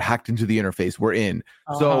 all right, hacked into the interface, we're in.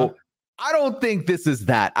 So I don't think this is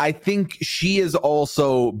that. I think she has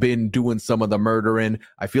also been doing some of the murdering.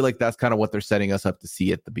 I feel like that's kind of what they're setting us up to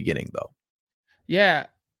see at the beginning, though. Yeah,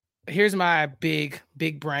 here's my big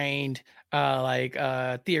brained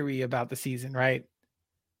theory about the season, right?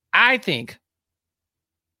 I think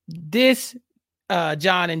this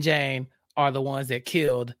John and Jane are the ones that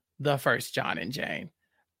killed the first John and Jane.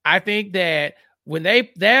 I think that when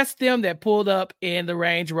that's them that pulled up in the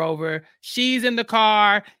Range Rover, she's in the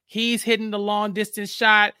car, he's hitting the long distance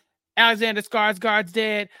shot. Alexander Skarsgård's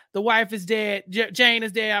dead. The wife is dead. Jane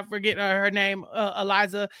is dead. I forget her name.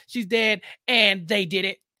 Eliza. She's dead. And they did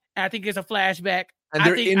it. I think it's a flashback. And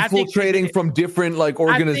they're infiltrating from different like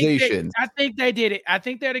organizations. I think they did it. I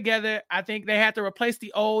think they're together. I think they had to replace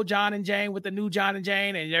the old John and Jane with the new John and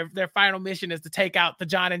Jane. And their final mission is to take out the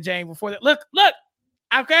John and Jane before that. Look.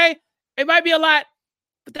 Okay. It might be a lot,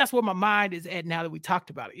 but that's where my mind is at now that we talked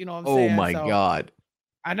about it. You know what I'm saying? Oh my God.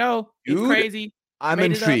 I know. Dude, it's crazy. I'm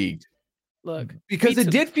intrigued. Look, because it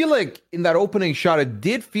did feel like in that opening shot, it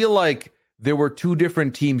did feel like there were two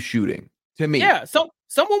different teams shooting to me. Yeah. So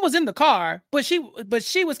someone was in the car, but she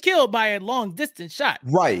was killed by a long distance shot.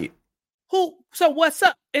 Right. So what's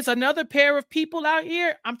up? It's another pair of people out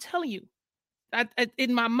here. I'm telling you,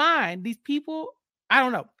 in my mind, these people, I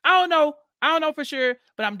don't know for sure,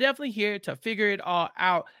 but I'm definitely here to figure it all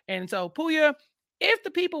out. And so Puya, if the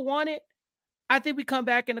people want it, I think we come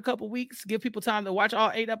back in a couple weeks, give people time to watch all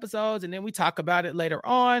 8 episodes, and then we talk about it later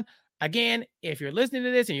on. Again, if you're listening to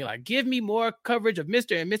this and you're like, give me more coverage of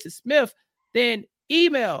Mr. and Mrs. Smith, then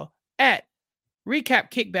email at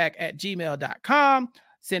recapkickback@gmail.com.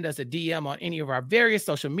 send us a DM on any of our various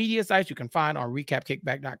social media sites you can find on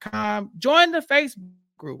recapkickback.com. Join the Facebook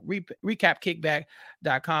group,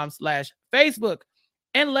 recapkickback.com/Facebook,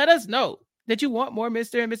 and let us know that you want more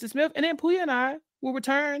Mr. and Mrs. Smith. And then Puya and I will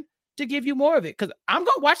return to give you more of it, because I'm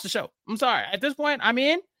going to watch the show. I'm sorry. At this point, I'm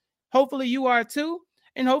in. Hopefully you are too.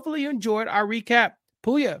 And hopefully you enjoyed our recap.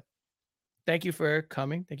 Puya, thank you for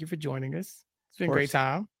coming. Thank you for joining us. It's been a great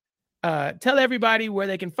time. Tell everybody where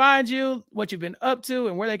they can find you, what you've been up to,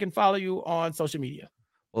 and where they can follow you on social media.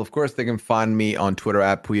 Well, of course, they can find me on Twitter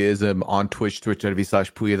at Puyaism, on Twitch,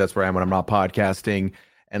 twitch.tv/Puya. That's where I am when I'm not podcasting.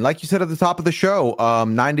 And like you said at the top of the show,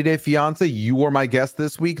 90 Day Fiance, you were my guest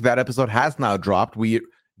this week. That episode has now dropped. We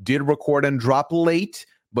did record and drop late,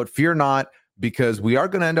 but fear not, because we are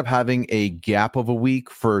going to end up having a gap of a week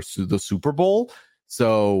for the Super Bowl.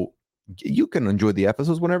 So you can enjoy the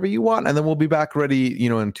episodes whenever you want, and then we'll be back ready,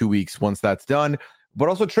 in 2 weeks once that's done. But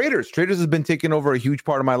also Traders has been taking over a huge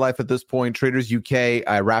part of my life at this point. Traders UK,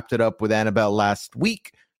 I wrapped it up with Annabelle last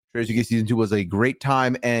week. Traders UK season 2 was a great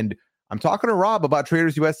time, and I'm talking to Rob about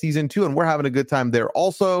Traders US season 2, and we're having a good time there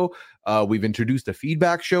also. We've introduced a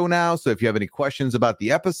feedback show now, so if you have any questions about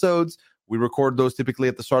the episodes, we record those typically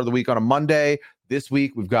at the start of the week on a Monday. This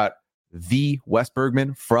week we've got the Wes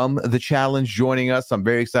Bergman from The Challenge joining us. I'm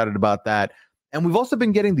very excited about that. And we've also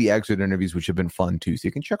been getting the exit interviews, which have been fun too. So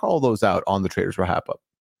you can check all those out on the Traders Wrap Up.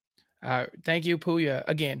 Thank you, Puya.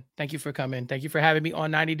 Again, thank you for coming. Thank you for having me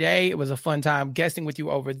on 90 Day. It was a fun time guesting with you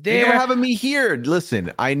over there. Thank you for having me here.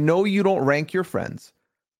 Listen, I know you don't rank your friends,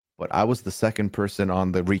 but I was the second person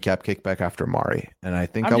on the recap kickback after Mari. And I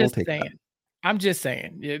think I will take that. I'm just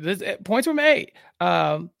saying, points were made.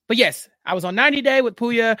 But yes, I was on 90 Day with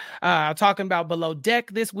Puya, talking about Below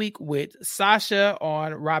Deck this week with Sasha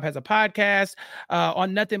on Rob Has a Podcast,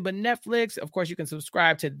 on Nothing But Netflix. Of course, you can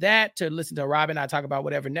subscribe to that to listen to Rob and I talk about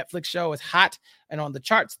whatever Netflix show is hot and on the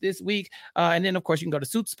charts this week. And then, of course, you can go to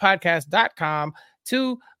suitspodcast.com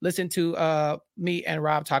to listen to me and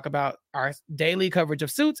Rob talk about our daily coverage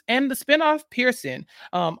of Suits and the spinoff Pearson.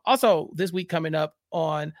 Also, this week coming up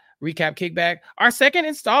on Recap Kickback, our second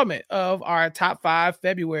installment of our top 5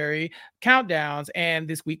 February countdowns. And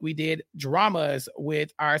this week we did dramas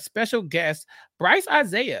with our special guest, Bryce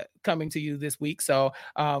Isaiah, coming to you this week. So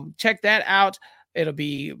check that out. It'll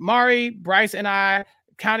be Mari, Bryce, and I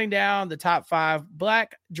counting down the top 5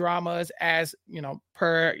 Black dramas as,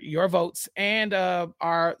 per your votes and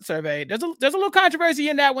our survey. There's a little controversy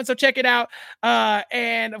in that one, so check it out.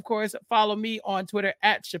 And of course, follow me on Twitter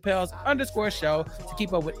at Chappelle's_show to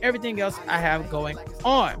keep up with everything else I have going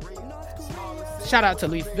on. Shout out to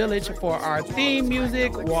Leaf Village for our theme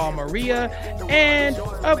music, Wall Maria, and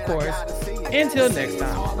of course, until next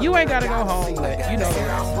time, you ain't gotta go home, but you know the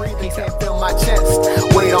rest. Peace out. Feel my chest,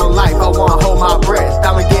 wait on life, I wanna hold my breath.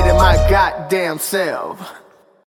 I'ma get in my goddamn self.